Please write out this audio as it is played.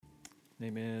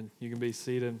Amen. You can be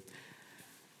seated.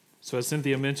 So as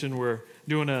Cynthia mentioned, we're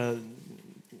doing a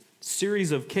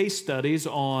series of case studies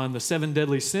on the 7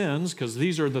 deadly sins because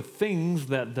these are the things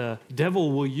that the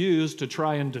devil will use to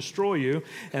try and destroy you.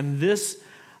 And this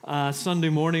Sunday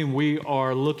morning, we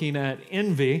are looking at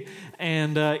envy.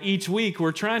 And each week,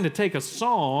 we're trying to take a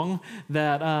song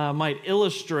that might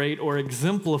illustrate or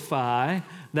exemplify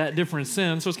that different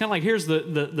sin. So it's kind of like, here's the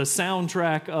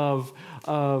soundtrack of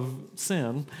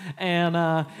sin.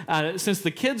 And since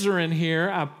the kids are in here,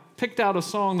 I picked out a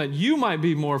song that you might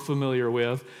be more familiar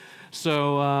with.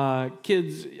 So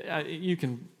kids, you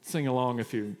can sing along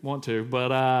if you want to.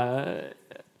 But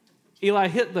Eli,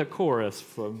 hit the chorus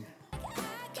from...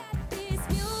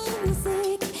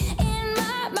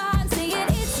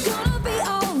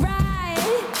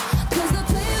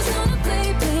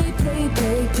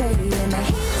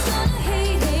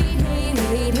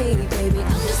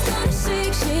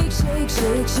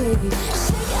 Shake, shake it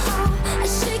off,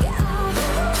 shake it off.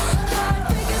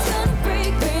 Heartbreakers gonna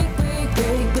break,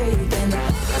 and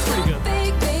that's pretty good.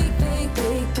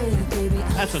 Baby.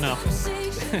 That's enough.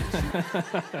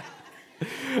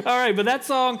 All right, but that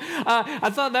song, I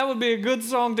thought that would be a good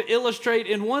song to illustrate,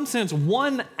 in one sense,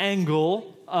 one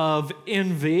angle of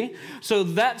envy. So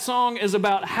that song is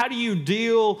about how do you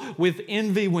deal with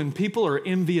envy when people are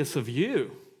envious of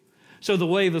you. So the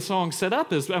way the song's set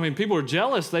up is, people are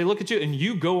jealous. They look at you and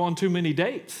you go on too many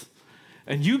dates.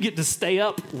 And you get to stay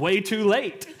up way too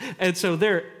late. And so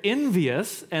they're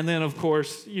envious. And then, of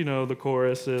course, the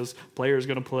chorus is, player's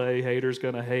going to play, hater's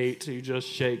going to hate. So you just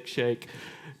shake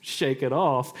it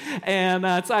off. And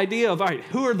it's the idea of, all right,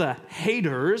 who are the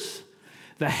haters?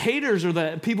 The haters are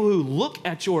the people who look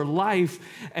at your life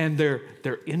and they're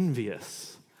envious.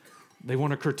 They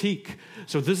want to critique.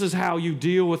 So this is how you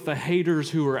deal with the haters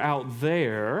who are out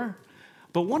there.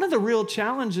 But one of the real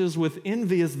challenges with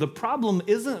envy is the problem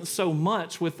isn't so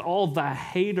much with all the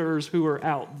haters who are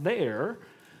out there.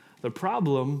 The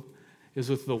problem is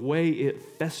with the way it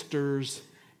festers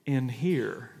in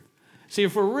here. See,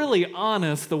 if we're really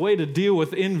honest, the way to deal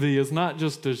with envy is not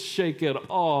just to shake it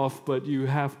off, but you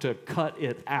have to cut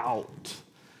it out.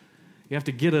 You have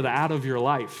to get it out of your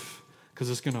life,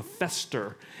 because it's going to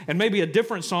fester. And maybe a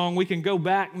different song, we can go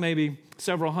back maybe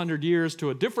several hundred years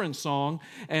to a different song.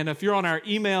 And if you're on our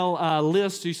email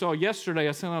list, you saw yesterday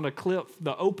I sent out a clip,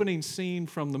 the opening scene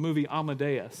from the movie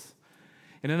Amadeus.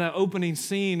 And in that opening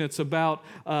scene, it's about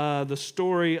the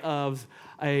story of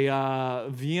a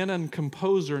Vienna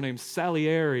composer named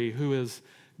Salieri who is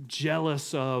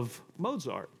jealous of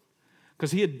Mozart. Because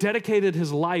he had dedicated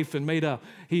his life and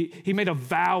he made a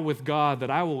vow with God that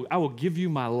I will give you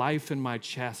my life and my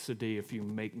chastity if you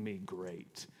make me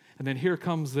great. And then here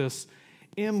comes this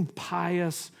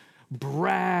impious,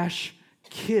 brash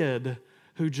kid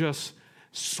who just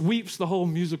sweeps the whole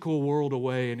musical world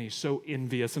away, and he's so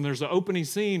envious. And there's an opening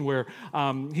scene where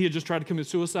he had just tried to commit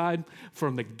suicide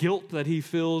from the guilt that he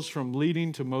feels from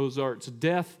leading to Mozart's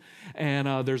death.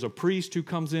 And there's a priest who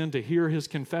comes in to hear his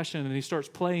confession, and he starts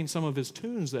playing some of his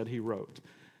tunes that he wrote.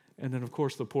 And then, of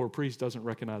course, the poor priest doesn't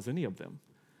recognize any of them.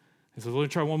 He says, let me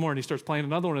try one more, and he starts playing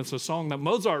another one. It's a song that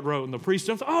Mozart wrote, and the priest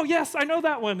jumps, oh, yes, I know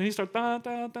that one. And he starts, da,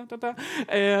 da, da, da, da.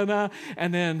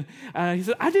 And then he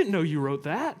said, I didn't know you wrote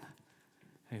that.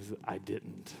 And he said, I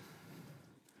didn't.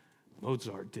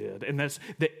 Mozart did. And that's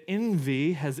the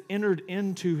envy has entered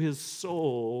into his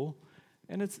soul,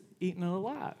 and it's eaten it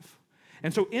alive.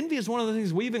 And so envy is one of the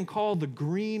things we even call the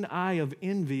green eye of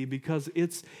envy, because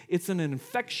it's an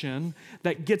infection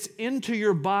that gets into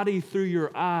your body through your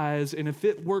eyes, and if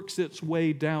it works its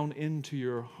way down into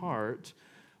your heart,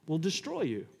 will destroy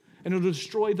you. And it'll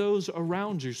destroy those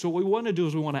around you. So what we want to do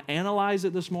is we want to analyze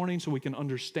it this morning so we can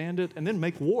understand it, and then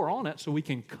make war on it so we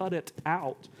can cut it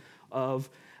out of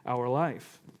our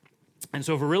life. And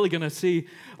so if we're really going to see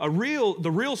the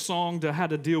real song to how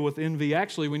to deal with envy,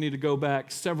 actually we need to go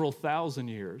back several thousand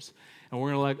years. And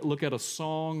we're going to look at a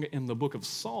song in the book of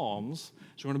Psalms.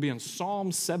 So we're going to be in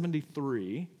Psalm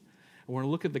 73. And we're going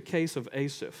to look at the case of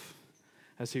Asaph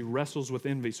as he wrestles with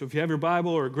envy. So if you have your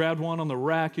Bible or grabbed one on the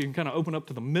rack, you can kind of open up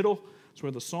to the middle. That's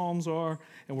where the Psalms are.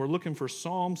 And we're looking for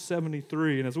Psalm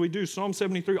 73. And as we do Psalm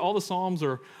 73, all the Psalms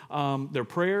are they're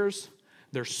prayers,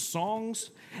 they're songs.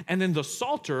 And then the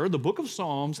Psalter, the book of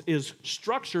Psalms, is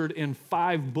structured in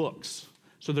 5 books.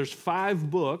 So there's 5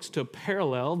 books to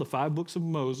parallel the 5 books of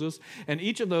Moses. And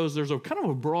each of those, there's a kind of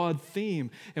a broad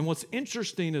theme. And what's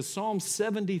interesting is Psalm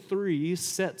 73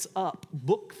 sets up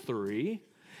book 3.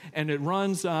 And it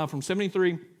runs from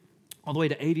 73 all the way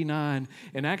to 89.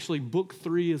 And actually, book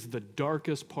 3 is the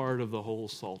darkest part of the whole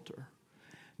Psalter.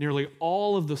 Nearly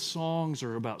all of the songs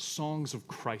are about songs of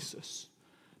crisis.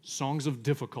 songs of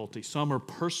difficulty. Some are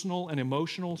personal and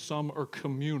emotional, some are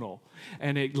communal.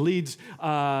 And it leads,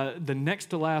 the next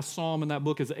to last psalm in that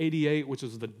book is 88, which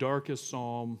is the darkest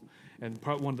psalm and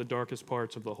one of the darkest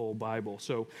parts of the whole Bible.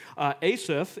 So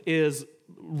Asaph is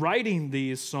writing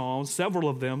these psalms. Several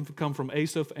of them come from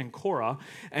Asaph and Korah.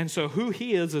 And so who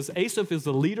he is Asaph is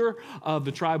the leader of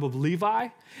the tribe of Levi,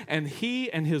 and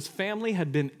he and his family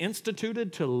had been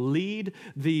instituted to lead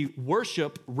the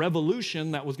worship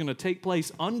revolution that was going to take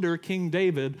place under King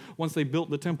David once they built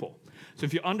the temple. So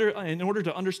in order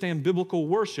to understand biblical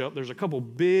worship, there's a couple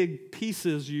big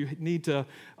pieces you need to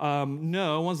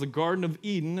know. One's the Garden of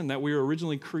Eden, and that we were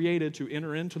originally created to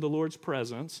enter into the Lord's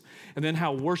presence. And then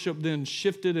how worship then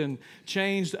shifted and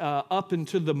changed up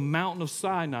into the mountain of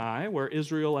Sinai, where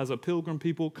Israel as a pilgrim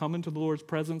people come into the Lord's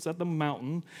presence at the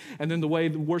mountain. And then the way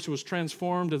the worship was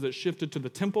transformed as it shifted to the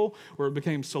temple, where it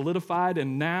became solidified.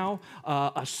 And now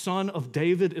a son of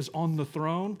David is on the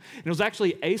throne. And it was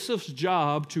actually Asaph's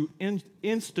job to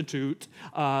institute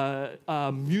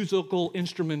musical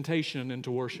instrumentation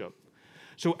into worship.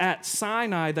 So at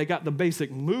Sinai, they got the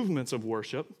basic movements of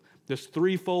worship, this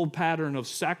threefold pattern of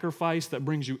sacrifice that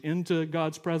brings you into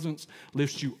God's presence,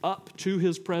 lifts you up to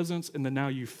his presence, and then now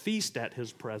you feast at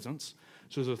his presence.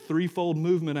 So there's a threefold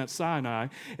movement at Sinai.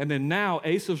 And then now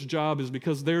Asaph's job is,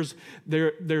 because there's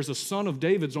a son of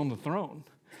David's on the throne.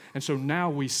 And so now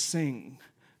we sing,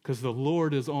 because the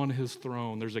Lord is on his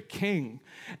throne. There's a king.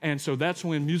 And so that's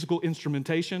when musical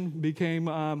instrumentation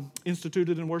became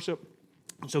instituted in worship.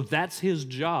 So that's his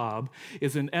job,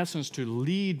 is in essence to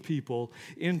lead people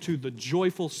into the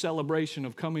joyful celebration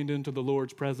of coming into the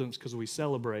Lord's presence, because we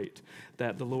celebrate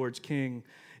that the Lord's king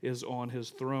is on his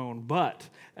throne. But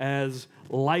as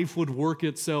life would work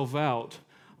itself out,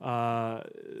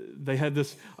 they had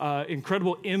this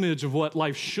incredible image of what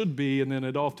life should be, and then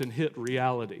it often hit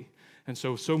reality. And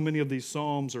so many of these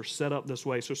psalms are set up this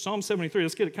way. So Psalm 73,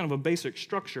 let's get kind of a basic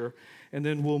structure, and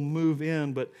then we'll move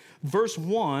in. But verse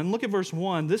 1, look at verse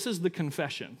 1. This is the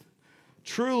confession.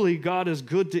 Truly, God is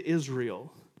good to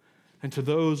Israel and to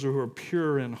those who are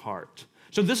pure in heart.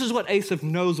 So this is what Asaph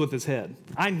knows with his head.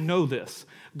 I know this.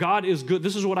 God is good.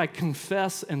 This is what I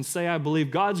confess and say I believe.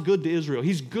 God's good to Israel.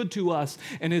 He's good to us,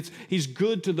 and he's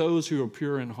good to those who are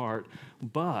pure in heart.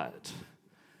 But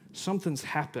something's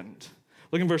happened.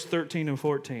 Look in verse 13 and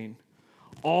 14.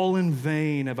 All in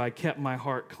vain have I kept my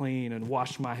heart clean and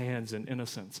washed my hands in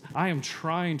innocence. I am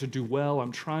trying to do well.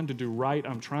 I'm trying to do right.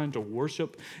 I'm trying to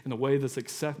worship in the way that's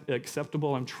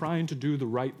acceptable. I'm trying to do the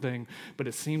right thing, but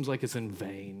it seems like it's in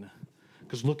vain,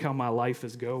 because look how my life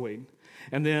is going.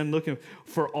 And then looking,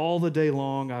 for all the day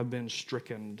long I've been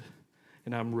stricken,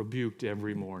 and I'm rebuked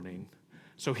every morning.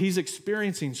 So he's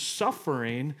experiencing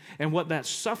suffering, and what that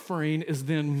suffering is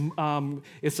then,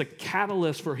 it's a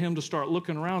catalyst for him to start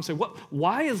looking around and say,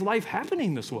 why is life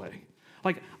happening this way?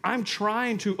 Like, I'm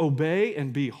trying to obey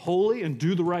and be holy and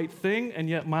do the right thing, and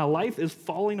yet my life is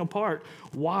falling apart.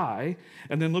 Why?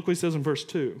 And then look what he says in verse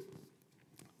 2.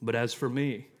 But as for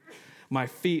me, my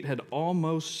feet had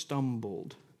almost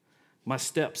stumbled. My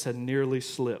steps had nearly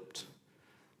slipped,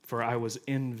 for I was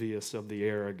envious of the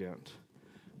arrogant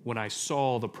when I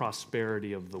saw the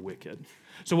prosperity of the wicked.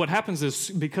 So what happens is,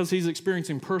 because he's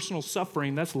experiencing personal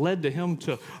suffering, that's led to him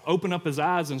to open up his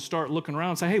eyes and start looking around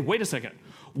and say, hey, wait a second.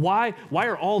 Why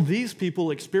are all these people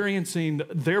experiencing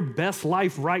their best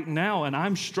life right now, and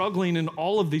I'm struggling in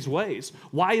all of these ways?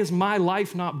 Why is my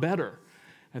life not better?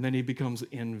 And then he becomes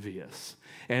envious.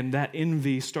 And that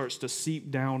envy starts to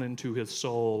seep down into his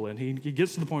soul. And he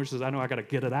gets to the point where he says, I know I got to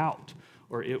get it out,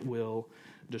 or it will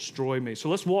destroy me. So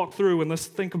let's walk through and let's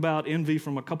think about envy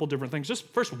from a couple different things. Just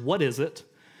first, what is it?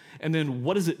 And then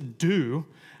what does it do?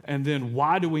 And then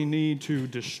why do we need to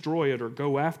destroy it or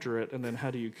go after it? And then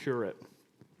how do you cure it?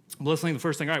 Let's think the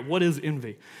first thing, all right, what is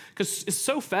envy? Because it's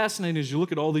so fascinating as you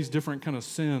look at all these different kind of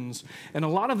sins, and a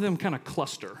lot of them kind of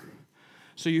cluster.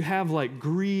 So you have like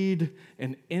greed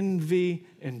and envy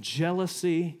and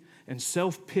jealousy and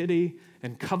self-pity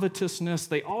and covetousness.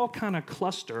 They all kind of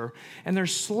cluster, and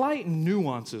there's slight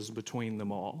nuances between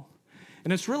them all.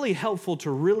 And it's really helpful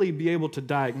to really be able to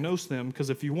diagnose them,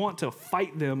 because if you want to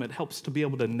fight them, it helps to be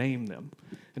able to name them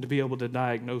and to be able to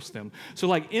diagnose them. So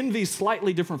like envy is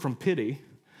slightly different from pity.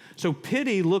 So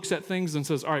pity looks at things and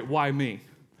says, all right, why me?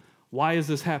 Why is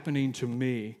this happening to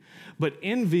me? But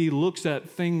envy looks at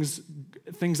things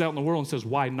out in the world and says,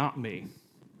 why not me?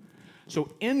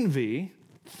 So envy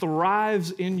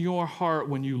thrives in your heart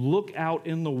when you look out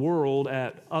in the world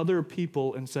at other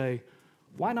people and say,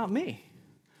 why not me?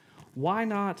 Why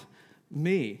not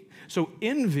me? So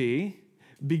envy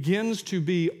begins to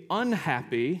be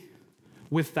unhappy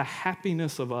with the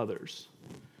happiness of others.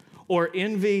 Or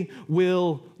envy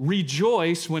will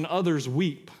rejoice when others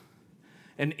weep.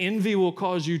 And envy will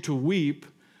cause you to weep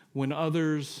when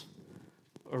others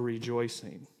are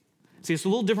rejoicing. See, it's a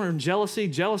little different from jealousy.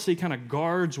 Jealousy kind of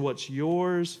guards what's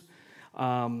yours.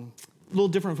 A little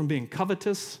different from being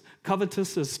covetous.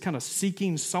 Covetous is kind of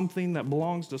seeking something that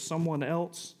belongs to someone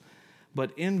else.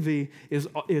 But envy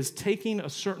is taking a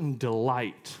certain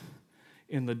delight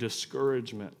in the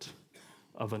discouragement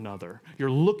of another. You're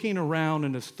looking around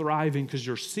and it's thriving because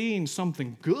you're seeing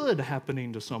something good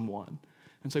happening to someone.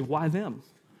 And say, why them?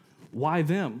 Why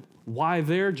them? Why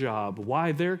their job?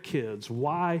 Why their kids?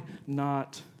 Why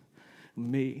not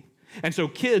me? And so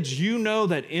kids, you know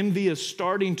that envy is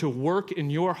starting to work in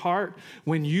your heart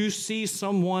when you see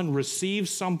someone receive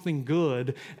something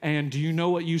good, and do you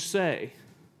know what you say?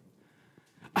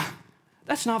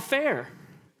 That's not fair.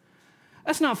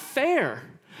 That's not fair.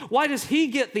 Why does he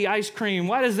get the ice cream?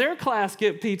 Why does their class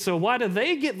get pizza? Why do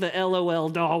they get the LOL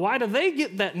doll? Why do they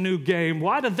get that new game?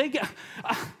 Why do they get...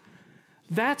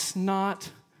 That's not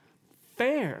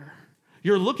fair.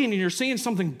 You're looking and you're seeing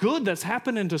something good that's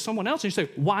happening to someone else, and you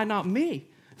say, why not me?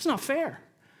 It's not fair.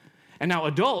 And now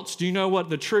adults, do you know what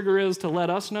the trigger is to let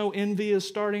us know envy is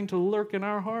starting to lurk in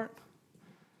our heart?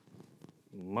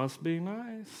 Must be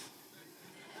nice.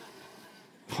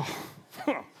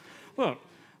 Look,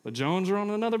 the Jones are on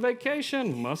another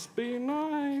vacation. Must be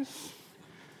nice.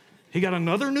 He got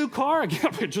another new car. I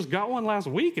just got one last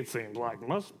week, it seems like.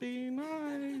 Must be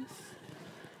nice.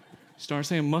 Start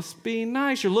saying, must be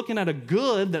nice. You're looking at a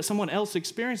good that someone else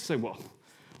experienced and say, well,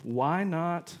 why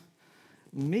not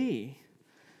me?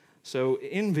 So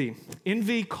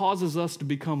envy causes us to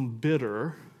become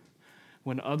bitter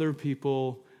when other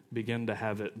people begin to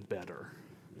have it better.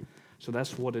 So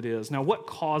that's what it is. Now, what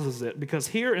causes it? Because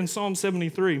here in Psalm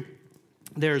 73,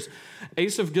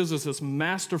 Asaph gives us this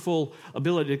masterful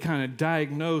ability to kind of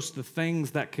diagnose the things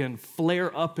that can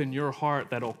flare up in your heart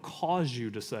that'll cause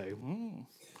you to say,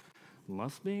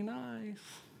 must be nice.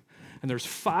 And there's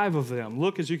 5 of them.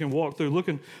 Look as you can walk through.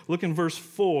 Look in verse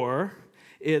 4.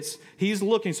 He's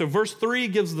looking. So verse 3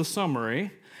 gives the summary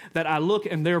that I look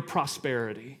and their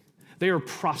prosperity. They are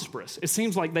prosperous. It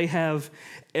seems like they have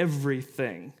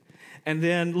everything. And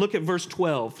then look at verse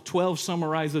 12. 12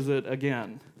 summarizes it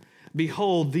again.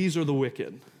 Behold, these are the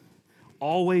wicked,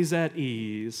 always at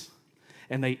ease,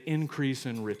 and they increase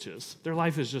in riches. Their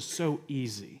life is just so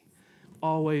easy,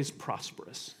 always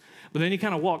prosperous. But then he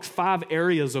kind of walks 5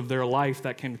 areas of their life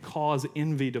that can cause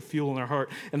envy to fuel in their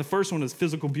heart. And the first one is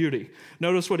physical beauty.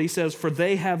 Notice what he says, for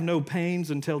they have no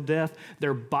pains until death.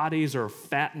 Their bodies are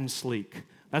fat and sleek.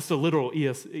 That's the literal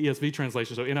ESV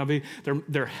translation. So NIV,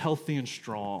 they're healthy and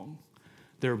strong.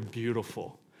 They're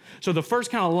beautiful. So the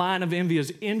first kind of line of envy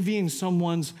is envying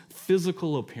someone's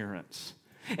physical appearance.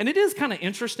 And it is kind of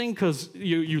interesting because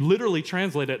you literally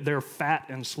translate it, they're fat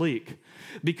and sleek.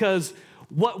 Because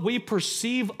what we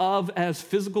perceive of as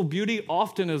physical beauty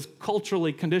often is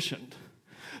culturally conditioned.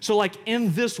 So like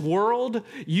in this world,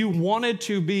 you wanted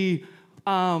to be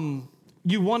plumpy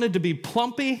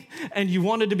and you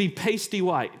wanted to be pasty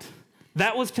white.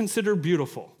 That was considered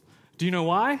beautiful. Do you know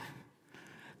why?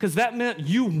 Because that meant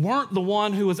you weren't the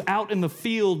one who was out in the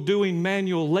field doing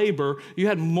manual labor. You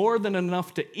had more than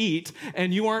enough to eat,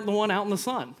 and you weren't the one out in the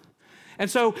sun. And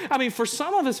so, for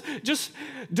some of us, just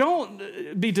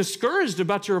don't be discouraged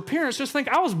about your appearance. Just think,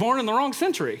 I was born in the wrong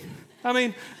century.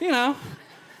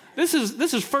 This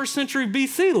is first century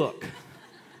BC look.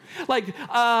 Like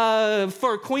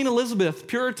for Queen Elizabeth,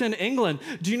 Puritan England,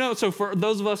 do you know, so for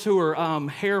those of us who are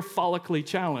hair follically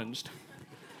challenged,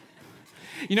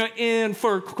 and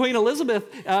for Queen Elizabeth,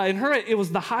 in her, it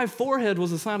was the high forehead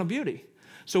was a sign of beauty.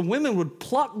 So women would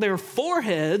pluck their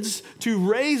foreheads to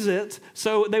raise it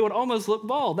so they would almost look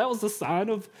bald. That was the sign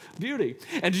of beauty.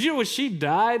 And did you know when she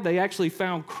died, they actually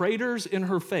found craters in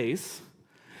her face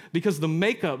because the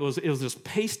makeup was this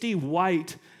pasty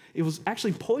white. It was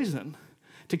actually poison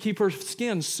to keep her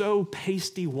skin so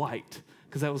pasty white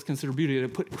because that was considered beauty. They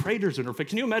put craters in her face.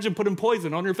 Can you imagine putting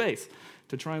poison on your face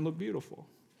to try and look beautiful?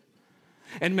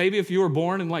 And maybe if you were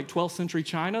born in like 12th century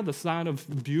China, the sign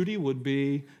of beauty would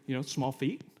be, small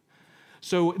feet.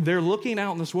 So they're looking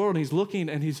out in this world, and he's looking,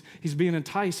 and he's being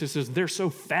enticed. He says, they're so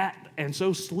fat and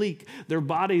so sleek, their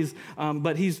bodies,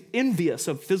 but he's envious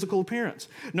of physical appearance.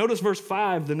 Notice verse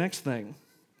 5, the next thing.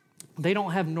 They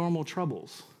don't have normal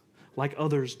troubles like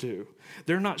others do.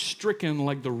 They're not stricken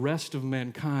like the rest of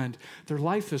mankind. Their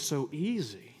life is so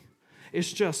easy.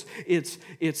 It's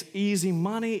easy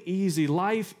money, easy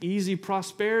life, easy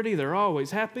prosperity. They're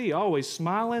always happy, always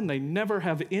smiling. They never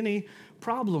have any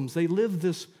problems. They live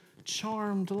this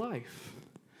charmed life.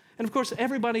 And of course,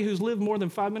 everybody who's lived more than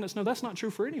 5 minutes, no, that's not true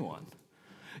for anyone.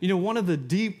 One of the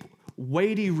deep,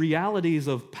 weighty realities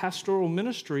of pastoral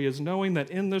ministry is knowing that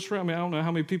in this room, I don't know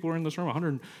how many people are in this room,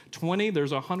 120,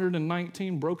 there's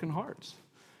 119 broken hearts.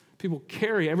 People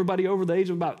carry, everybody over the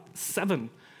age of about 7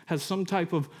 has some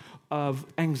type of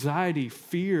anxiety,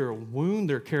 fear, wound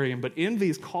they're carrying, but envy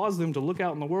has caused them to look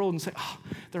out in the world and say,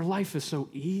 their life is so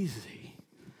easy.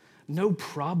 No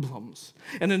problems.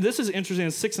 And then this is interesting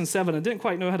in 6 and 7. I didn't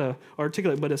quite know how to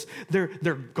articulate, but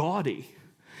they're gaudy.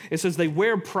 It says they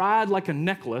wear pride like a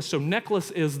necklace. So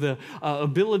necklace is the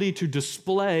ability to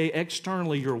display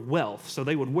externally your wealth. So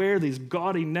they would wear these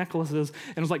gaudy necklaces,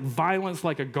 and it was like violence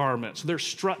like a garment. So they're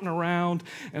strutting around,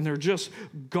 and they're just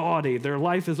gaudy. Their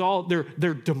life is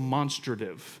they're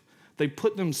demonstrative. They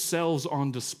put themselves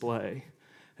on display.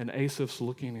 And Asaph's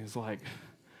looking, he's like,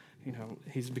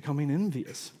 he's becoming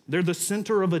envious. They're the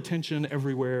center of attention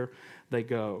everywhere they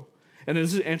go. And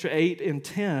this is answer 8 and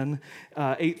 10,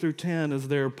 8 through 10 is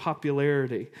their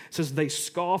popularity. It says, they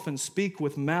scoff and speak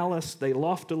with malice. They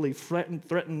loftily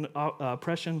threaten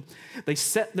oppression. They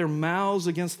set their mouths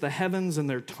against the heavens and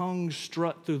their tongues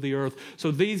strut through the earth.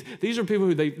 So these are people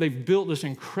who they've built this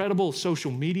incredible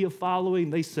social media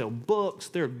following. They sell books.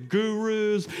 They're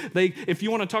gurus. If you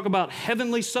want to talk about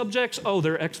heavenly subjects,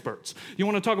 they're experts. You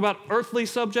want to talk about earthly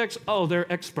subjects,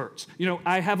 they're experts.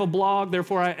 I have a blog,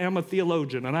 therefore I am a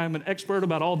theologian, and I am an expert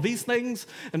about all these things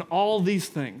and all these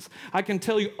things. I can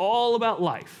tell you all about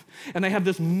life. And they have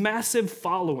this massive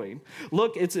following.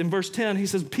 Look, it's in verse 10. He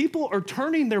says, people are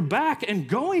turning their back and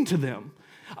going to them.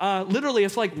 Literally,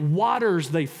 it's like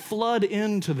waters, they flood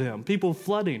into them, people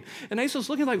flooding. And Asaph's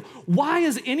looking like, why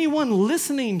is anyone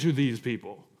listening to these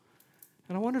people?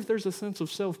 And I wonder if there's a sense of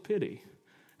self-pity.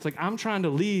 It's like, I'm trying to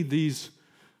lead this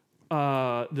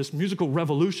musical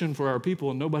revolution for our people,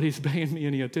 and nobody's paying me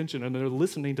any attention, and they're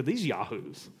listening to these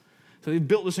yahoos. So they've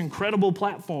built this incredible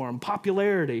platform,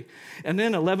 popularity. And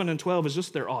then 11 and 12 is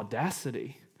just their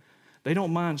audacity. They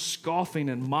don't mind scoffing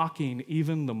and mocking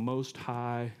even the Most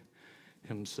High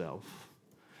himself.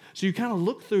 So you kind of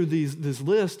look through this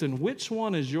list, and which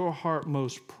one is your heart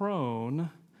most prone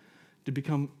to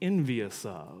become envious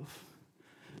of?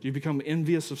 Do you become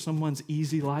envious of someone's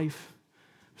easy life?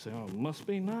 Say, it must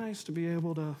be nice to be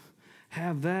able to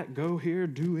have that, go here,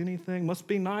 do anything. Must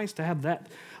be nice to have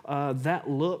that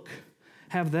look,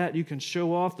 have that you can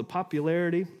show off, the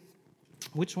popularity.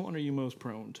 Which one are you most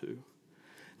prone to?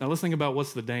 Now let's think about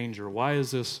what's the danger. Why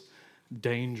is this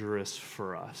dangerous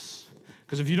for us?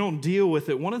 Because if you don't deal with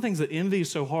it, one of the things that envy is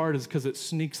so hard is because it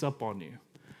sneaks up on you.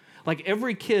 Like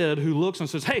every kid who looks and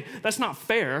says, hey, that's not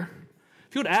fair.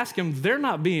 If you would ask them, they're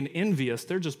not being envious,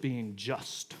 they're just being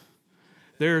just.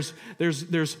 There's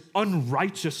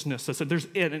unrighteousness. There's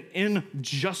an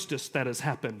injustice that has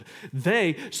happened.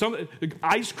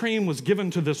 Ice cream was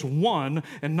given to this one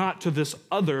and not to this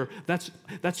other. That's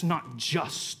not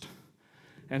just.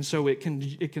 And so it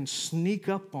can sneak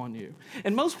up on you.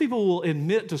 And most people will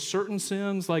admit to certain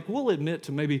sins, like we'll admit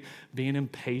to maybe being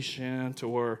impatient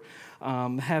or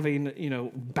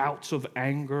having bouts of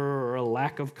anger or a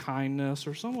lack of kindness,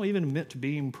 or some will even admit to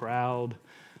being proud.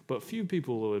 But few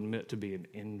people will admit to being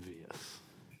envious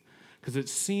because it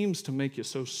seems to make you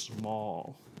so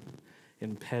small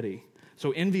and petty.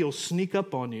 So envy will sneak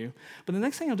up on you. But the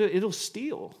next thing it'll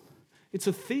steal. It's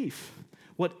a thief.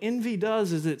 What envy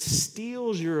does is it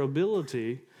steals your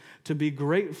ability to be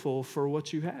grateful for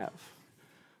what you have,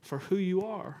 for who you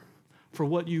are, for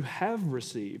what you have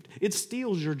received. It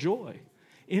steals your joy.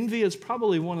 Envy is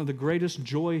probably one of the greatest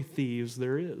joy thieves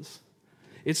there is.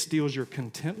 It steals your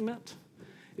contentment.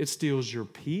 It steals your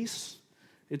peace.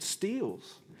 It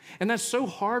steals. And that's so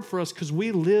hard for us because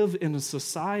we live in a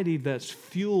society that's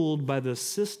fueled by the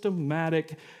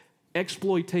systematic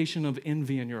exploitation of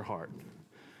envy in your heart.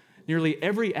 Nearly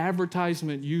every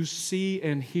advertisement you see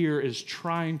and hear is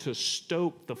trying to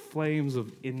stoke the flames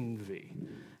of envy,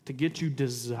 to get you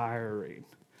desiring.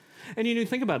 And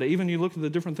think about it. Even you look at the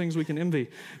different things we can envy.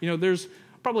 There's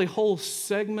probably whole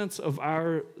segments of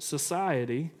our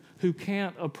society who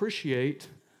can't appreciate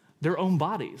their own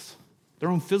bodies, their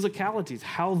own physicalities,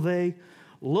 how they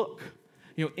look.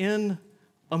 In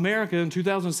America in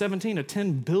 2017, a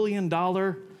 $10 billion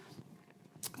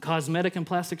cosmetic and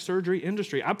plastic surgery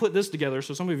industry. I put this together,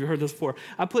 so some of you heard this before.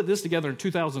 I put this together in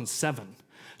 2007.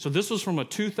 So this was from a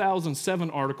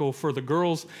 2007 article for the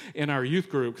girls in our youth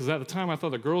group, because at the time I thought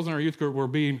the girls in our youth group were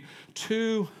being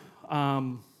too,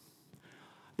 I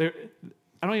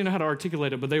don't even know how to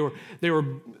articulate it, but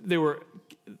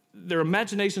their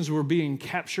imaginations were being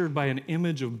captured by an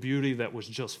image of beauty that was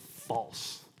just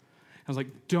false. I was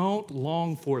like, don't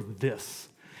long for this.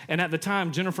 And at the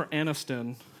time, Jennifer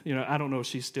Aniston, I don't know if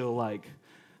she's still like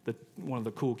one of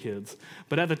the cool kids.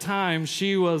 But at the time,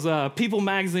 she was People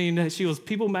Magazine. She was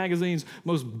People Magazine's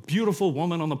most beautiful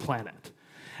woman on the planet.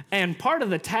 And part of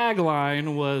the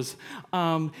tagline was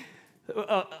of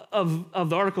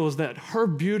the article is that her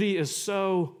beauty is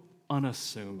so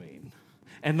unassuming.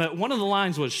 And that one of the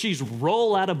lines was, she's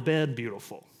roll out of bed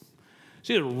beautiful.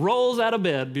 She just rolls out of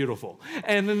bed beautiful.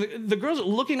 And then the girls are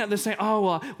looking at this saying,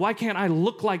 why can't I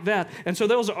look like that? And so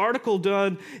there was an article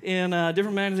done in a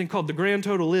different magazine called The Grand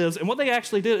Total Is. And what they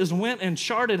actually did is went and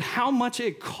charted how much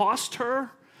it cost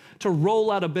her to roll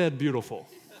out of bed beautiful.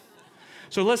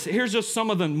 So here's just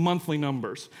some of the monthly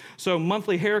numbers. So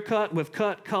monthly haircut with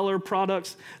cut, color,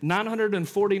 products,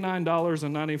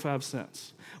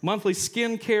 $949.95. Monthly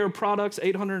skincare products,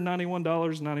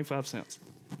 $891.95.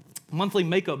 Monthly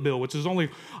makeup bill, which is only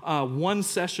one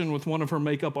session with one of her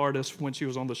makeup artists when she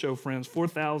was on the show Friends,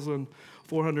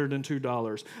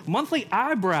 $4,402. Monthly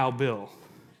eyebrow bill.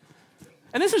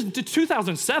 And this is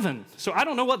 2007, so I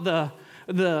don't know what the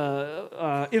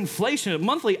inflation.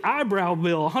 Monthly eyebrow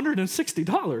bill,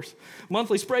 $160.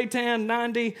 Monthly spray tan,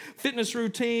 $90. Fitness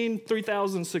routine,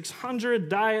 $3,600.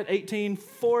 Diet,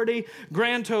 $1,840.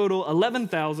 Grand total,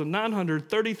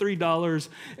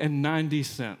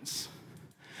 $11,933.90.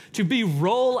 To be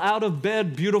roll out of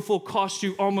bed beautiful costs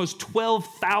you almost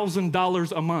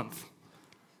 $12,000 a month.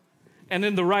 And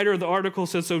then the writer of the article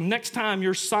says, so next time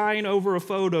you're sighing over a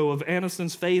photo of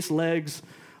Aniston's face, legs,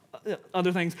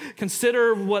 other things,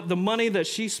 consider what the money that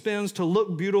she spends to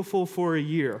look beautiful for a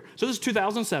year. So this is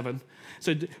 2007.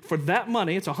 So for that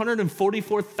money, it's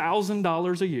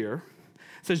 $144,000 a year.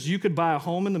 It says you could buy a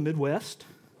home in the Midwest.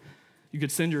 You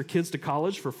could send your kids to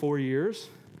college for 4 years.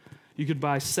 You could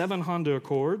buy 7 Honda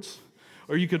Accords,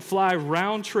 or you could fly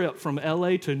round trip from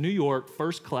LA to New York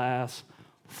first class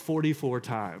 44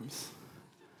 times.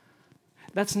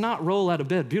 That's not roll out of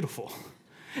bed beautiful.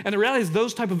 And the reality is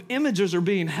those type of images are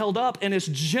being held up, and it's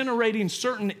generating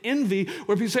certain envy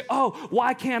where people say,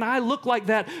 why can't I look like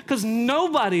that? Because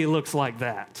nobody looks like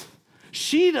that.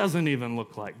 She doesn't even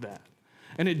look like that.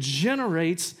 And it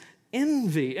generates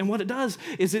envy. And what it does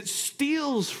is it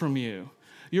steals from you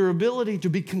your ability to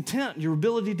be content, your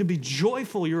ability to be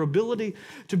joyful, your ability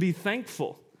to be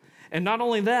thankful. And not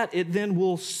only that, it then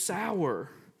will sour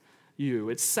you.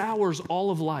 It sours all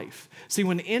of life. See,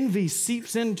 when envy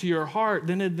seeps into your heart,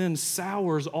 then it then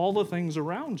sours all the things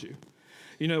around you.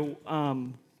 It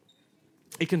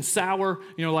can sour,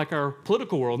 like our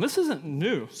political world. And this isn't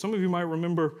new. Some of you might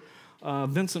remember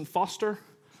Vincent Foster,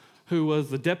 who was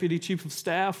the deputy chief of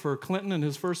staff for Clinton in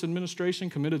his first administration,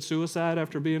 committed suicide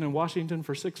after being in Washington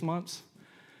for 6 months.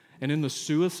 And in the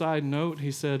suicide note,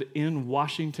 he said, in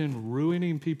Washington,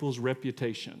 ruining people's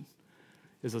reputation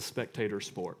is a spectator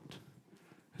sport.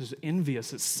 It's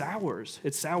envious. It sours.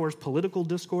 It sours political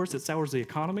discourse. It sours the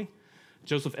economy.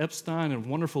 Joseph Epstein, in a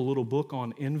wonderful little book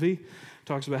on envy,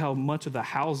 talks about how much of the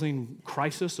housing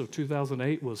crisis of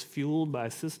 2008 was fueled by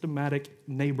systematic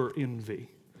neighbor envy.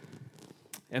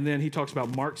 And then he talks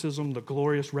about Marxism, the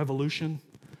glorious revolution,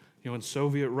 in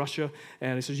Soviet Russia.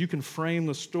 And he says you can frame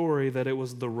the story that it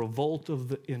was the revolt of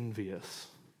the envious.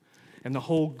 And the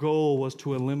whole goal was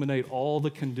to eliminate all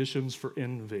the conditions for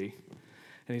envy.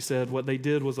 And he said what they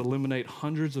did was eliminate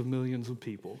hundreds of millions of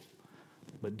people,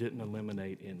 but didn't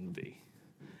eliminate envy.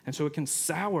 And so it can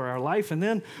sour our life. And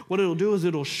then what it'll do is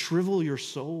it'll shrivel your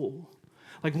soul.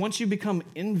 Like once you become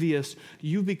envious,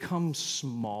 you become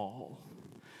small.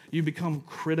 You become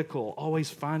critical, always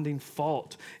finding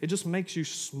fault. It just makes you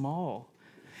small.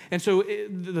 And so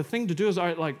the thing to do is,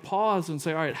 pause and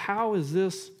say, all right, how is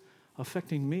this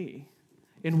affecting me?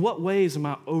 In what ways am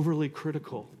I overly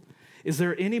critical? Is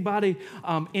there anybody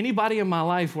in my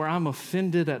life where I'm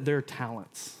offended at their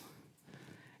talents?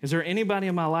 Is there anybody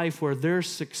in my life where their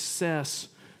success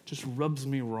just rubs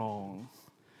me wrong?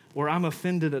 Where I'm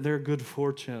offended at their good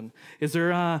fortune? Is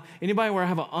there anybody where I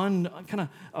have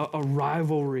a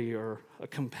rivalry or a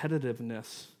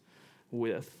competitiveness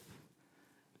with?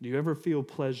 Do you ever feel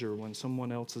pleasure when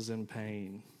someone else is in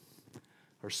pain,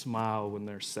 or smile when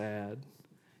they're sad?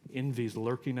 Envy's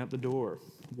lurking at the door,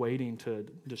 waiting to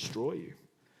destroy you.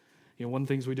 One of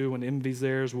the things we do when envy's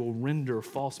there is we'll render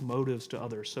false motives to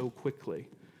others so quickly.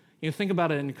 Think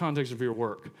about it in the context of your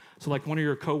work. So like one of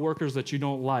your coworkers that you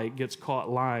don't like gets caught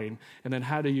lying, and then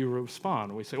how do you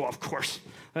respond? We say, well, of course,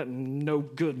 that no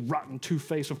good, rotten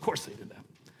two-face, of course they did that.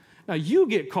 Now you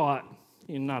get caught,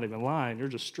 you're not even lying, you're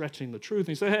just stretching the truth, and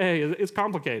you say, hey, it's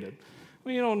complicated.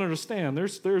 Well, you don't understand.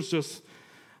 There's just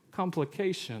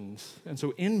complications. And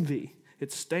so envy,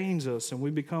 it stains us, and we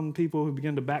become people who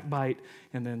begin to backbite,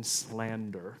 and then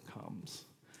slander comes.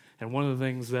 And one of the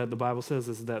things that the Bible says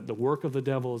is that the work of the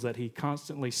devil is that he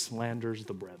constantly slanders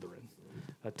the brethren,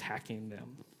 attacking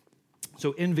them.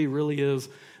 So envy really is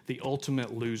the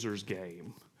ultimate loser's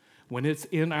game. When it's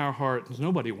in our heart,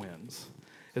 nobody wins.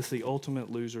 It's the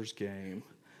ultimate loser's game.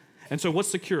 And so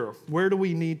what's the cure? Where do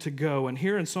we need to go? And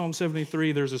here in Psalm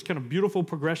 73, there's this kind of beautiful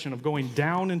progression of going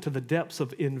down into the depths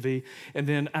of envy, and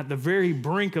then at the very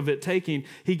brink of it taking,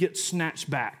 he gets snatched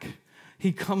back.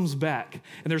 He comes back.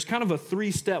 And there's kind of a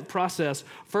 3-step process.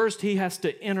 First, he has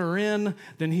to enter in,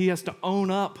 then he has to own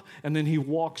up, and then he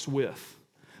walks with.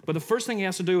 But the first thing he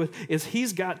has to do is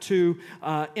he's got to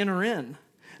enter in.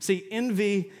 See,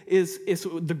 envy is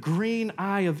the green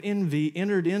eye of envy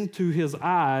entered into his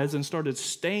eyes and started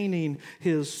staining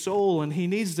his soul, and he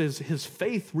needs his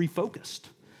faith refocused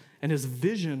and his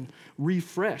vision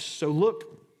refreshed. So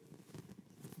look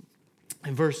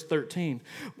in verse 16.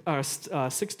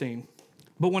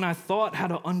 But when I thought how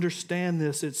to understand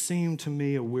this, it seemed to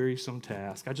me a wearisome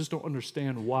task. I just don't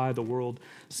understand why the world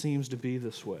seems to be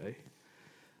this way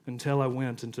until I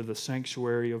went into the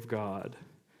sanctuary of God,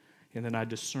 and then I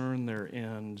discerned their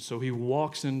end. So he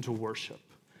walks into worship,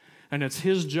 and it's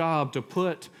his job to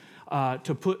put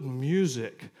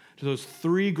music to those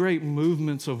 3 great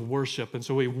movements of worship. And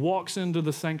so he walks into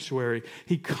the sanctuary.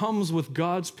 He comes with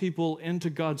God's people into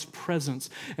God's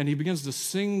presence, and he begins to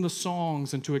sing the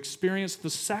songs and to experience the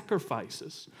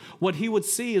sacrifices. What he would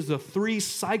see is the 3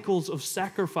 cycles of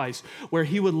sacrifice, where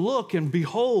he would look and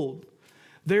behold,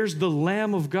 there's the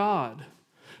Lamb of God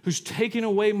who's taking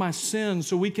away my sins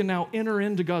so we can now enter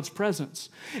into God's presence.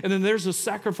 And then there's a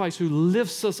sacrifice who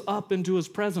lifts us up into his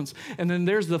presence. And then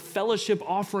there's the fellowship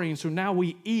offering. So now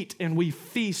we eat and we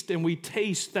feast and we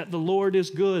taste that the Lord is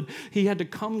good. He had to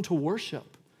come to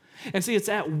worship. And see, it's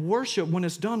at worship, when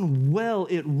it's done well,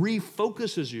 it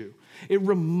refocuses you. It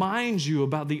reminds you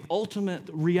about the ultimate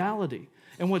reality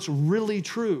and what's really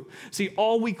true. See,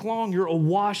 all week long, you're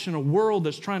awash in a world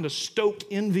that's trying to stoke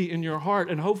envy in your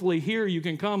heart. And hopefully here you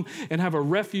can come and have a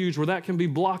refuge where that can be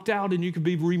blocked out and you can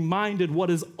be reminded what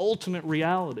is ultimate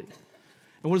reality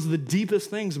and what is the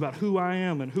deepest things about who I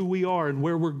am and who we are and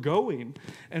where we're going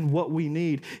and what we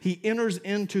need. He enters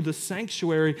into the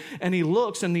sanctuary and he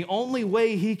looks, and the only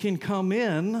way he can come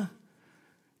in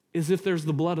is if there's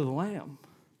the blood of the Lamb.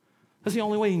 That's the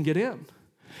only way he can get in.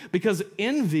 Because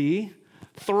envy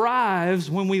thrives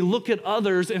when we look at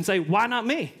others and say, why not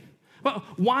me? Well,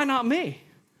 why not me?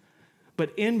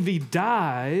 But envy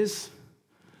dies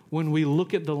when we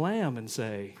look at the Lamb and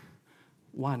say,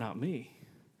 why not me?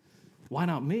 Why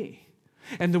not me?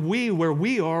 And where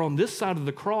we are on this side of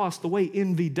the cross, the way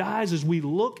envy dies is we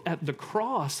look at the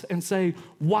cross and say,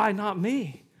 why not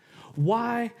me?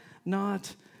 Why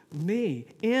not me?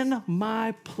 In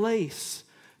my place,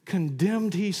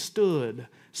 condemned he stood,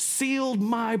 sealed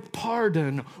my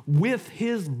pardon with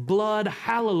his blood.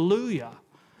 Hallelujah.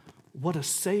 What a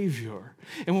Savior.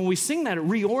 And when we sing that, it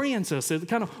reorients us. It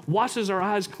kind of washes our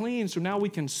eyes clean, so now we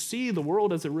can see the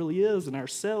world as it really is and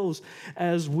ourselves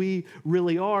as we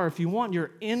really are. If you want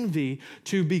your envy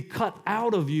to be cut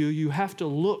out of you, you have to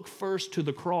look first to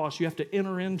the cross. You have to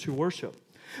enter into worship.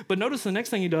 But notice the next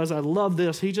thing he does, I love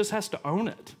this, he just has to own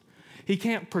it. He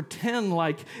can't pretend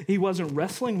like he wasn't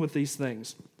wrestling with these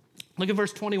things. Look at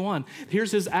verse 21.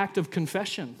 Here's his act of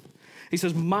confession. He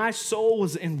says, my soul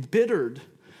was embittered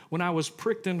when I was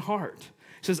pricked in heart.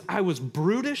 He says, I was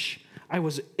brutish, I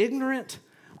was ignorant,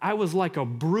 I was like a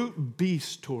brute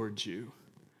beast towards you.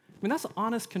 I mean, that's an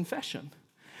honest confession.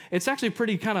 It's actually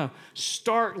pretty kind of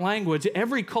stark language.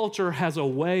 Every culture has a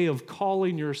way of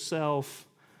calling yourself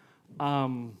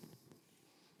like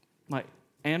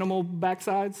animal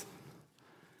backsides.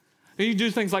 And you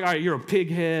do things like, all right, you're a pig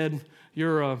head,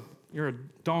 you're a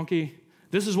donkey.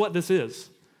 This is what this is.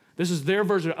 This is their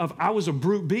version of I was a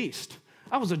brute beast.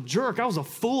 I was a jerk. I was a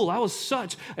fool. I was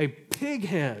such a pig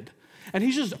head. And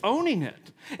he's just owning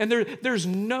it. And there's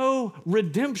no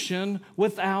redemption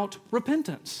without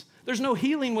repentance. There's no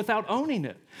healing without owning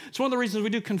it. It's one of the reasons we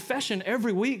do confession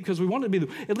every week, because we want it to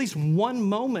be at least one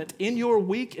moment in your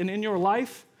week and in your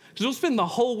life. Because you'll spend the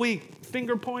whole week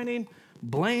finger pointing,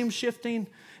 blame shifting,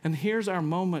 and here's our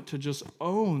moment to just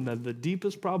own that the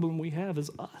deepest problem we have is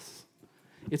us.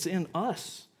 It's in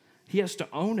us. He has to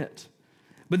own it.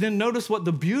 But then notice what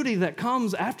the beauty that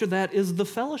comes after that is the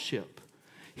fellowship.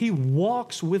 He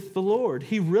walks with the Lord.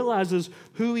 He realizes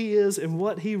who he is and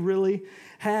what he really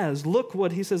has. Look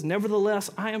what he says,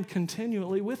 nevertheless, I am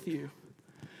continually with you.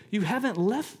 You haven't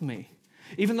left me.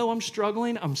 Even though I'm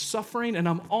struggling, I'm suffering, and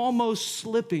I'm almost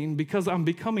slipping because I'm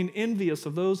becoming envious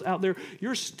of those out there,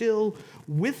 you're still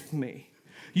with me.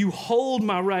 You hold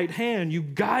my right hand. You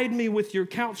guide me with your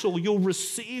counsel. You'll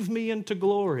receive me into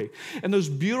glory. And those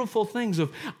beautiful things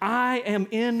of, I am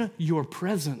in your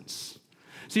presence.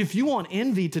 See, if you want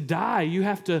envy to die,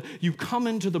 you come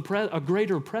into a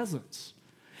greater presence.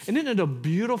 And isn't it a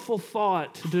beautiful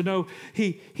thought to know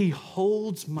he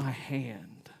holds my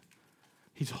hand?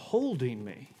 He's holding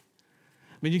me.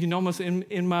 I mean, you can almost,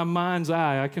 in my mind's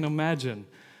eye, I can imagine,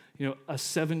 a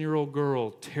 7-year-old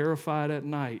girl terrified at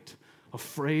night,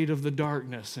 afraid of the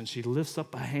darkness, and she lifts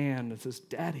up a hand and says,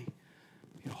 Daddy,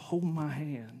 hold my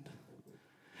hand.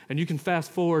 And you can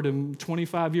fast forward, and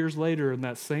 25 years later, and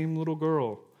that same little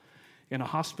girl in a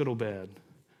hospital bed,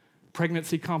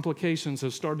 pregnancy complications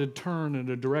have started to turn in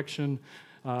a direction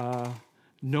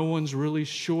no one's really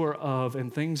sure of,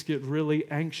 and things get really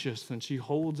anxious, and she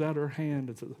holds out her hand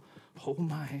and says, hold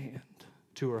my hand,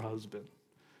 to her husband.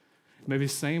 Maybe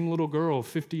same little girl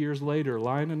 50 years later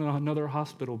lying in another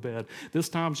hospital bed. This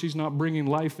time she's not bringing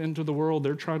life into the world.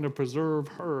 They're trying to preserve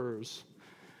hers.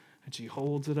 And she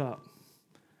holds it up.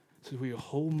 Says, will you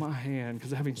hold my hand?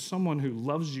 Because having someone who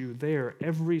loves you there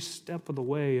every step of the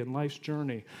way in life's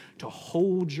journey to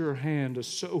hold your hand is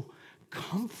so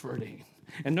comforting.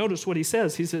 And notice what he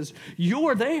says. He says,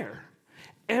 you're there.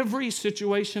 Every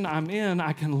situation I'm in,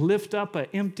 I can lift up an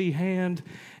empty hand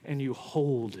and you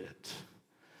hold it.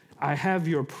 I have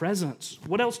your presence.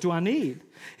 What else do I need?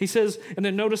 He says, and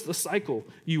then notice the cycle.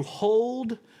 You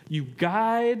hold, you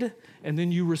guide, and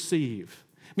then you receive.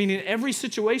 Meaning every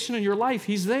situation in your life,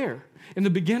 he's there. In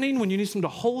the beginning, when you need someone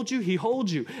to hold you, he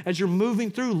holds you. As you're moving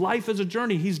through life as a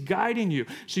journey, he's guiding you.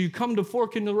 So you come to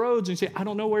fork in the roads and you say, I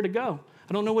don't know where to go.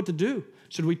 I don't know what to do.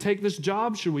 Should we take this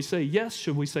job? Should we say yes?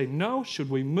 Should we say no?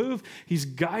 Should we move? He's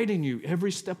guiding you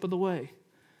every step of the way.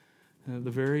 And at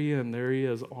the very end, there he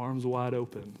is, arms wide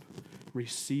open,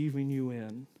 receiving you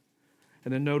in.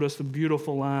 And then notice the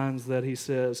beautiful lines that he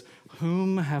says,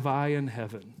 whom have I in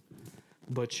heaven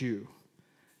but you?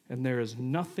 And there is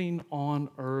nothing on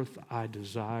earth I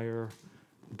desire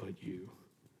but you.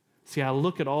 See, I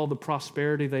look at all the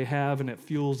prosperity they have and it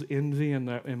fuels envy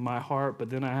in my heart, but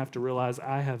then I have to realize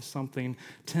I have something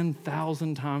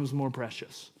 10,000 times more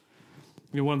precious.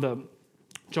 One of the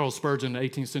Charles Spurgeon,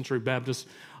 19th century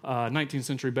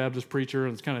Baptist preacher,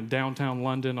 and it's kind of downtown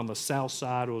London on the south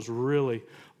side. It was really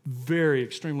very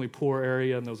extremely poor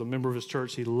area, and there was a member of his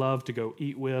church he loved to go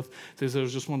eat with. He says it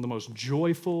was just one of the most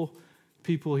joyful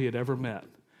people he had ever met.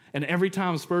 And every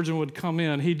time Spurgeon would come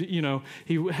in, he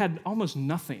had almost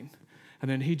nothing. And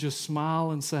then he'd just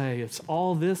smile and say, it's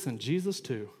all this and Jesus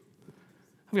too.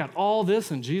 I've got all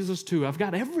this and Jesus too. I've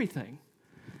got everything.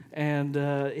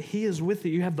 And he is with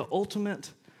you. You have the ultimate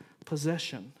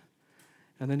possession.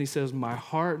 And then he says, my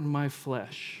heart and my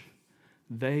flesh,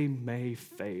 they may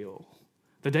fail.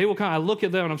 The day will come, I look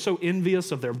at them and I'm so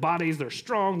envious of their bodies. They're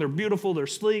strong, they're beautiful, they're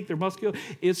sleek, they're muscular.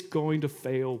 It's going to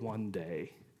fail one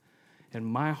day. And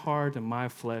my heart and my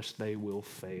flesh, they will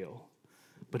fail.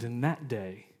 But in that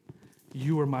day,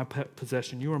 you are my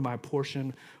possession. You are my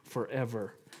portion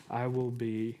forever. I will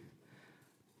be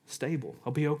stable.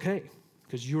 I'll be okay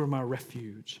because you are my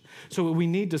refuge. So we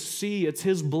need to see it's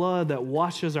his blood that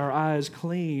washes our eyes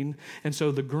clean. And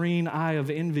so the green eye of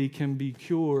envy can be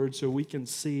cured so we can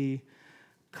see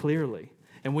clearly.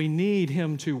 And we need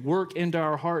him to work into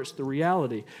our hearts the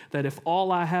reality that if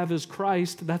all I have is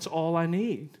Christ, that's all I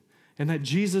need. And that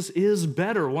Jesus is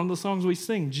better. One of the songs we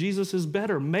sing, Jesus is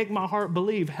better. Make my heart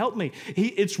believe. Help me.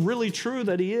 It's really true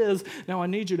that he is. Now I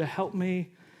need you to help me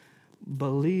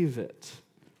believe it.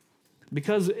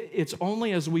 Because it's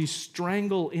only as we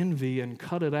strangle envy and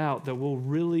cut it out that we'll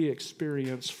really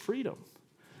experience freedom.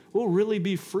 We'll really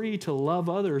be free to love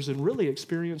others and really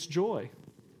experience joy.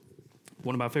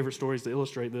 One of my favorite stories to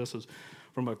illustrate this is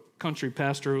from a country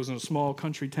pastor who was in a small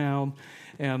country town.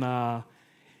 And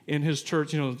in his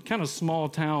church, kind of small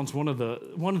towns, one of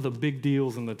the big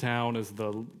deals in the town is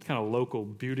the kind of local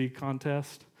beauty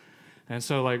contest. And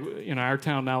so, our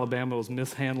town in Alabama was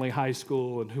Miss Hanley High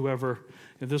School, and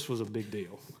this was a big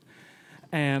deal.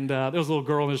 And there was a little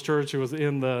girl in his church who was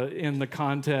in the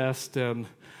contest, and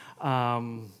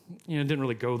it didn't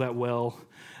really go that well.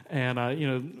 And,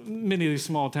 many of these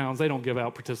small towns, they don't give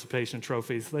out participation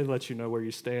trophies. They let you know where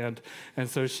you stand. And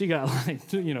so she got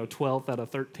 12th out of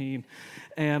 13.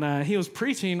 And he was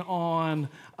preaching on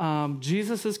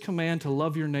Jesus' command to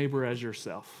love your neighbor as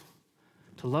yourself.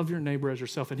 To love your neighbor as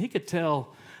yourself. And he could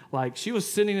tell, she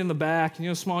was sitting in the back,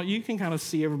 small, you can kind of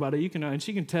see everybody. And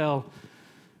she can tell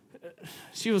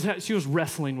she was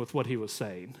wrestling with what he was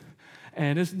saying.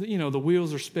 And the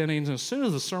wheels are spinning. And as soon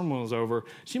as the sermon was over,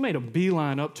 she made a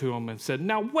beeline up to him and said,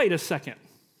 now, wait a second.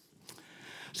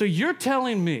 So you're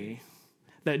telling me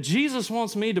that Jesus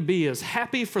wants me to be as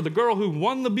happy for the girl who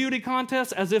won the beauty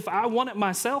contest as if I won it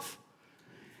myself.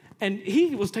 And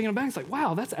he was taken aback. He's like,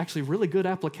 wow, that's actually really good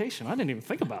application. I didn't even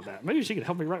think about that. Maybe she could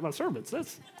help me write my sermons.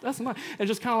 That's nice. And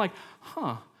just kind of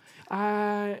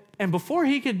like, and before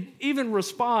he could even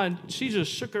respond, she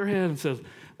just shook her head and says,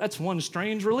 that's one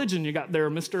strange religion you got there,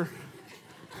 mister.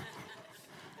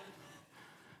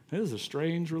 It is a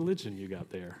strange religion you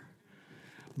got there.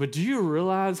 But do you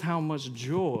realize how much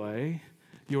joy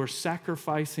you're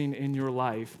sacrificing in your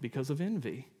life because of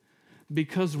envy?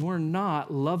 Because we're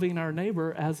not loving our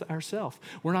neighbor as ourselves.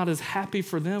 We're not as happy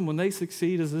for them when they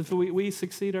succeed as if we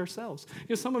succeed ourselves.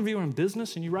 Some of you are in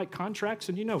business and you write contracts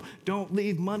and don't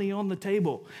leave money on the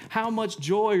table. How much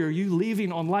joy are you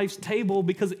leaving on life's table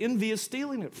because envy is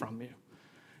stealing it from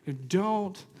you?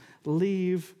 Don't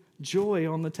leave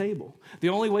joy on the table. The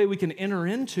only way we can enter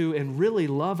into and really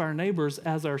love our neighbors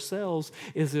as ourselves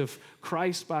is if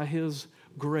Christ, by his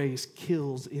grace,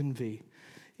 kills envy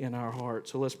in our heart.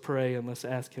 So let's pray and let's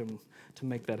ask him to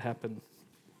make that happen.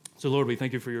 So Lord, we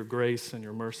thank you for your grace and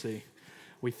your mercy.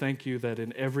 We thank you that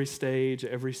in every stage,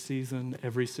 every season,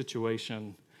 every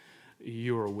situation,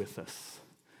 you are with us.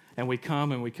 And we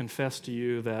come and we confess to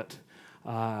you that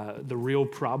the real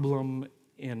problem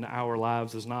in our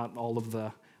lives is not all of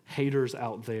the haters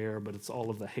out there, but it's all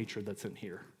of the hatred that's in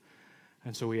here.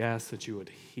 And so we ask that you would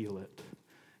heal it.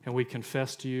 And we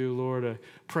confess to you, Lord, I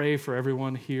pray for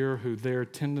everyone here who their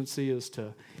tendency is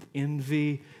to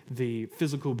envy the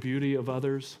physical beauty of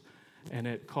others, and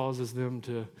it causes them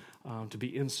to be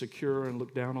insecure and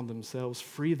look down on themselves.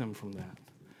 Free them from that.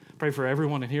 Pray for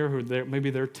everyone in here who maybe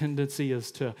their tendency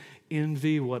is to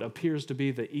envy what appears to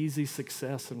be the easy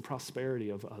success and prosperity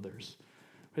of others.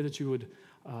 Pray that you would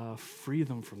free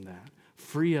them from that.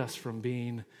 Free us from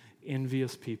being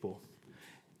envious people.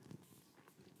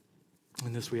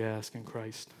 And this we ask in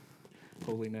Christ's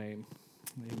holy name.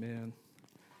 Amen.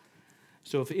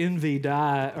 So if envy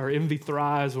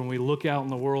thrives when we look out in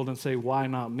the world and say, why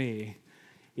not me?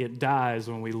 It dies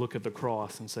when we look at the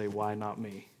cross and say, why not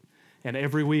me? And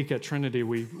every week at Trinity,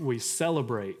 we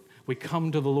celebrate. We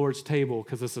come to the Lord's table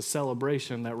because it's a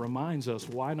celebration that reminds us,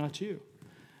 why not you?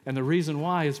 And the reason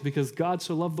why is because God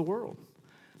so loved the world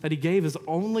that he gave his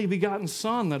only begotten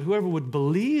Son, that whoever would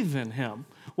believe in him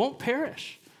won't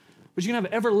perish, but you can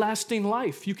have everlasting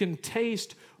life. You can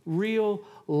taste real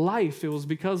life. It was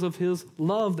because of his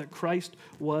love that Christ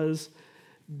was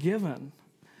given.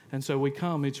 And so we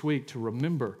come each week to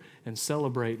remember and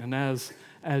celebrate. And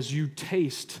as you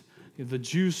taste the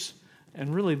juice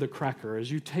and really the cracker,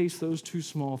 as you taste those two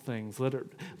small things, let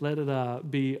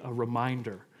it be a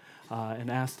reminder and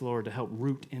ask the Lord to help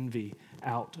root envy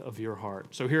out of your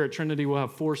heart. So here at Trinity, we'll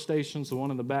have 4 stations. The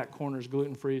one in the back corner is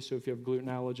gluten-free, so if you have a gluten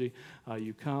allergy,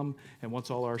 you come. And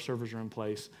once all our servers are in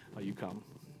place, you come.